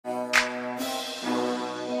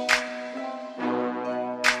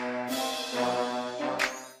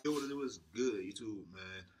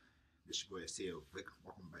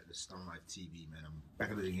StonerLife TV, man. I'm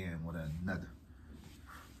back at it again with another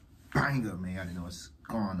banger, man. I didn't know what's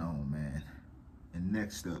going on, man. And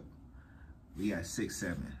next up, we got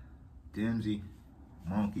 6'7", Dimzy,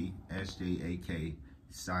 Monkey, SJAK,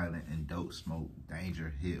 Silent, and Dopesmoke,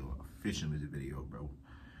 Danger Hill. Official music video, bro.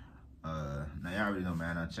 Now y'all already know,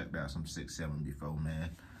 man. I checked out some 6'7" before, man.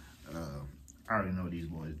 I already know what these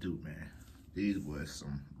boys do, man. These boys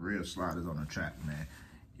some real sliders on the track, man.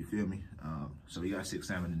 You feel me? So we got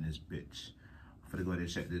 6'7" in this bitch. I'm finna go ahead and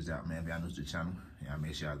check this out, man. If y'all new to the channel, y'all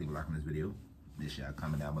make sure y'all leave a like on this video. Make sure y'all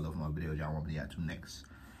comment down below for more videos y'all want me to react to next.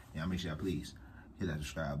 Y'all make sure y'all please hit that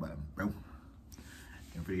subscribe button, bro.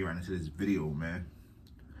 And for you right into this video, man.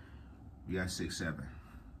 We got 6'7",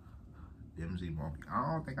 Dimzy, Monkey.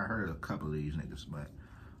 I don't think I heard a couple of these niggas, but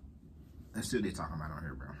let's see what they talking about on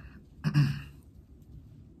here, bro.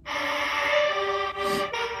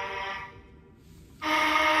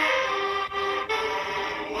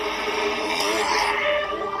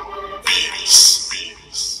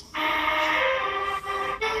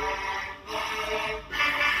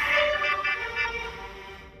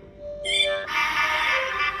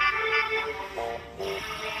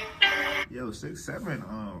 Yo, 6'7",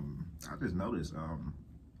 I just noticed,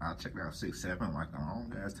 I checked out 6'7" like a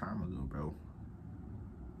long ass time ago, bro.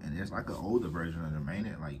 And it's like an older version of the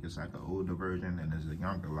main, like it's like an older version and it's a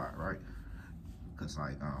younger lot, right? Cause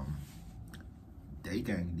like, they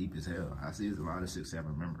gang deep as hell. I see there's a lot of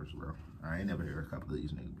 6'7" members, bro. I ain't never heard a couple of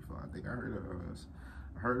these niggas before. I think I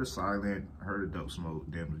heard of Silent, I heard of Dopesmoke,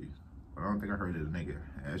 Dimzy. But I don't think I heard of the nigga,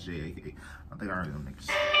 SJAK. I think I heard of them niggas.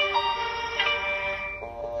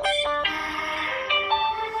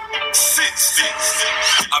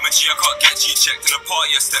 I'm a G, I can't get G checked in a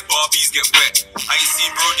party, I step Barbies get wet. I ain't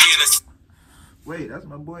seen Brody in a... Wait, that's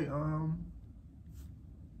my boy,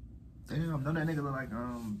 damn, know that nigga look like,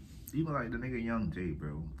 even like the nigga Young J,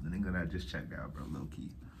 bro. The nigga that I just checked out, bro, low key.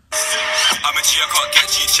 I'm a G, I can't get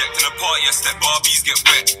G checked in a party, I step Barbies get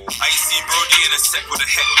wet. I ain't seen Brody in a sec with a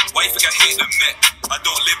head. Why you think I hate the Met? I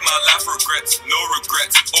don't live my life regrets, no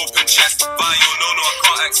regrets. Open chest, bio, no, I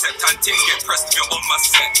can't accept. And things get pressed if you're on my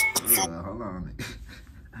set. Hold on,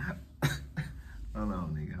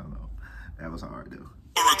 nigga. Hold on. That was hard, though.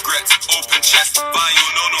 No regrets, open chest, bio,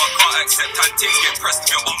 no, I can't accept. And things get pressed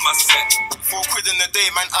if you're on my set. £4 in a day,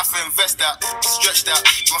 man, I have to invest that. Stretch that.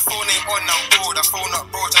 My phone ain't on, I'm bored. I phone up,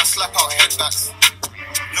 bro, just slap out headbacks.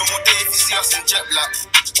 No more day if you see us in jet black.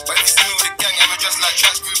 But if you see me with the gang, ever just like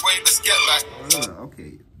trash group, boy, let's get back.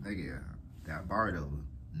 Okay, nigga, that bar though.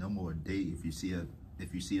 No more day if you see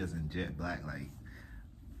us in jet black, like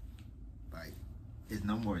it's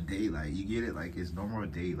no more day, like you get it, like it's no more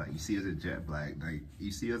day, like you see us in jet black, like you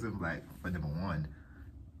see us in black for number one.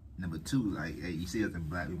 Number two, like, hey, you see us in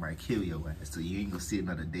black, we might kill your ass, so you ain't gonna see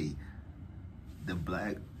another day. The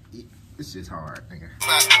black, it's just hard, nigga.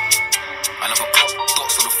 I never got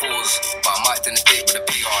for the fours, but I might then date with a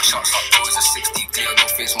PR. Shots up, boys a 60 clear, no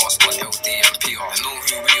face mask on LD and PR. I know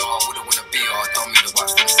who we are, wouldn't wanna be our. Done me to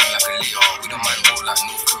watch them sing like a Leo. We don't mind roll like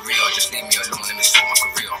North Korea, just leave me alone, let me sort my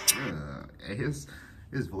career. Yeah,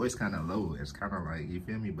 his voice kind of low, it's kind of like, you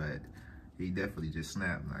feel me, but he definitely just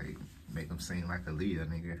snapped, like, make him sing like a Leo,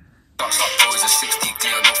 nigga. Shots up, boys a 60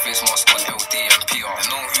 clear, no face mask on LD and PR. I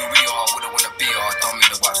know who we are, wouldn't wanna be our. Done me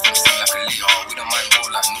to watch them sing like a Leo. We don't mind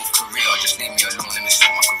roll like North Korea, just leave me alone, let me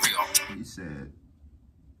sort my career. He said,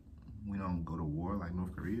 we don't go to war like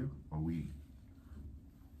North Korea, or we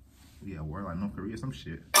at war like North Korea, some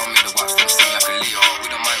shit. Done me to watch them sing like a Leo.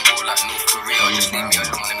 We don't mind roll like North Korea, just leave me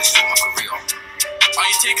alone, let me sort my career. Are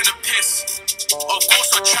you taking a piss? Of course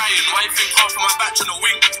I'm trying. Why you think half of my batch on the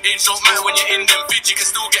wing? Age don't matter when you're in them vids. You can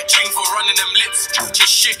still get ching for running them lips. Just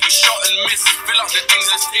shit, you shot and miss. Fill up the things,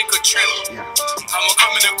 let's take a trip. I'm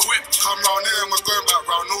coming equipped. Come round here and we're going back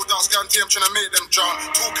round. No doubt, scan team trying to make them drown.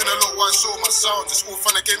 Talking a lot, why saw my sound. It's all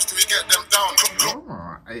fun and games till we get them down. Come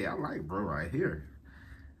on, hey, I like bro right here.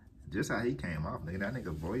 Just how he came off, nigga. That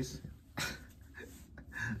nigga voice.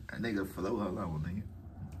 That nigga flow, hello, nigga.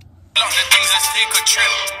 The things, let's take a trip.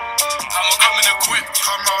 I'm coming equipped.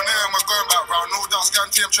 Come round here and we're going back round. No doubt, scan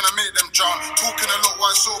team trying to make them drown. Talking a lot, why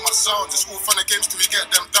saw my sound. It's all fun and games till we get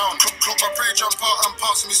them down. Clock my prey, jump out and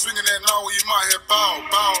pass me swinging it now. You might hear bow.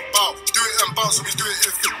 Do it and bounce, so we do it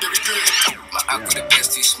in fit, yeah, we do it in. My act with the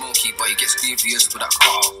best too smoky, but he gets devious with that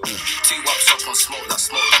car. 2 ups up on smoke, that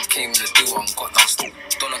smoke them came in the duo and got down.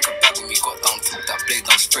 Don't like a bag when we got down, took that blade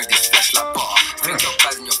down, spread his flesh like butter. Think you're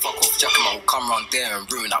bad and your fuck off jacket, man will come round there and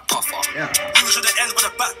ruin that puffer. Use at the end with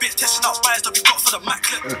a back bitch, testing out bias that we got for the Mac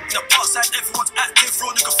clip. In the part side, everyone's active,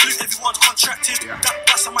 raw nigga flute, everyone's contracted. That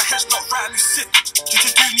bass on my head's not right, me sit. You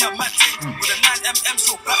can do me a mad thing with a 9mm,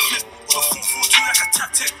 so backflip. like a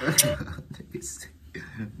tactic.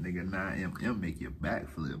 Nigga, 9mm make your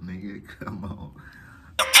backflip, nigga. Come on.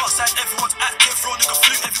 The past side, everyone's active. Real nigga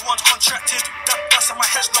flew, everyone's contracted. That bass on my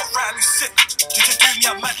head's not right, me sick. Did you do me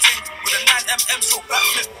a mad thing? With a 9mm, so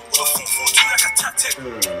backflip. With a 442 like a tactic.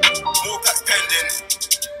 More packs pending.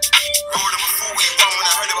 Rolled them before we run when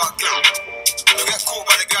I heard about Glam. Don't get caught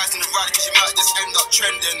by the guys in the ride, cause you might just end up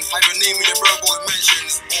trending. Have your name in the billboard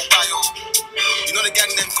mentions or bio. You know the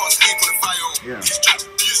gang them can't sleep on the file. Yeah. She's just,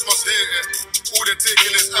 you must hear it. All they're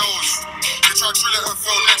taking is L's. They try to drill it and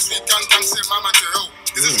fail. Next week, gang sent my man to hell.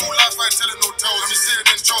 This is real life, I ain't telling no tales. I'm sitting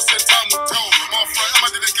in jail, said time will tell. I'm off right,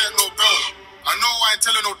 Emma didn't get no bell. I know I ain't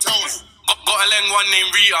telling no tales. Got a leng one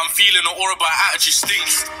named Rita, I'm feeling the aura, but attitude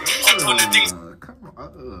stinks. Hop on the things.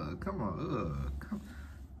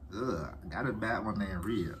 Got a bad one named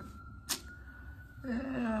Rita.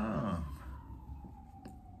 Yeah.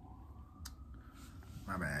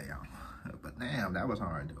 My bad, y'all. But damn, that was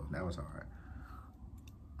hard though. That was hard.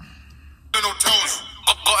 No toes.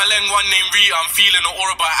 Got a leng one named Rita, I'm feeling the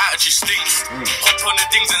aura, but attitude stinks. Hop on the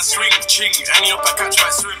things and swing, ching, and you're back at try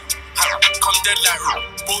swim. Come dead like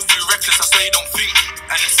both you reckless, I swear you don't think.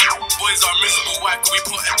 And the boys are miserable, why could we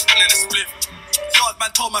put in a split? Lord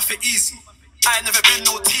man told my fit easy. I ain't never been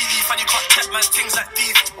no TV, and you can't tech man things like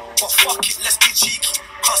Stevie. But fuck it, let's be cheeky.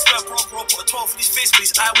 Can't spare bro, put a 12 in his face,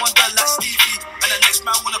 please. I wonder like Stevie. And the next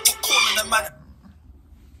man wanna put corn in the man.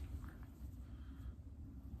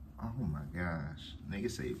 Oh my gosh. Nigga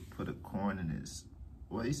say put a corn in his,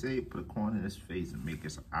 what he say? Put a corn in his face and make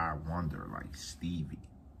his eye wonder like Stevie.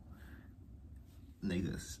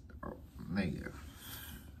 Niggas, oh, nigga.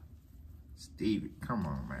 Stevie, come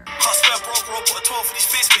on, man. Can't spare bro, put a 12 in his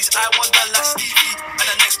face, please. I wonder like Stevie. And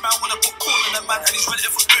the next man wanna put corn in the man, and he's ready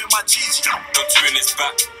for doing my cheese. Don't two in his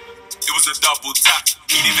back. It was a double tap.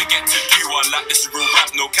 He didn't even get to do one like this is real rap.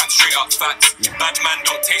 No cap, straight up facts. Bad man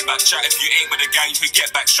don't take back chat. If you ain't with the gang, you could get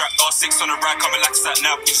back strapped. R6 on the ride, coming like sat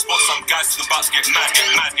now. You spot some guys who's about to get mad, get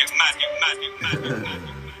mad, get mad, get mad, get mad.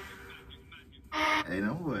 Hey,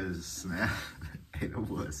 them boys snap. Hey, them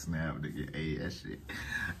boys snap, nigga. Hey, that shit.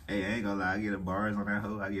 Hey, I ain't gonna lie, I get the bars on that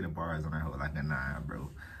hoe. I get the bars on that hoe like a 9, bro.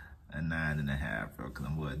 A 9.5, bro. Cause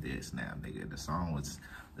them boys did snap, nigga. The song was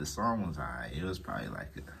alright. It was probably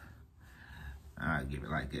like I'd give it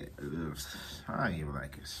like a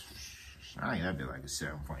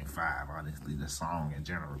 7.5, honestly, the song in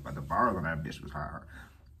general. But the bars on that bitch was hard.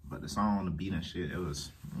 But the song, the beat and shit, it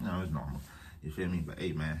was, you know, it was normal. You feel me? But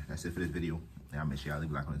hey, man, that's it for this video. Y'all make sure y'all leave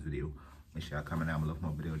a like on this video. Make sure y'all comment down below for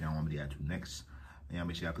more videos y'all want me to add to next. And y'all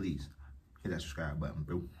make sure y'all please hit that subscribe button,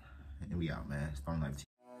 bro. And we out, man. StonerLife.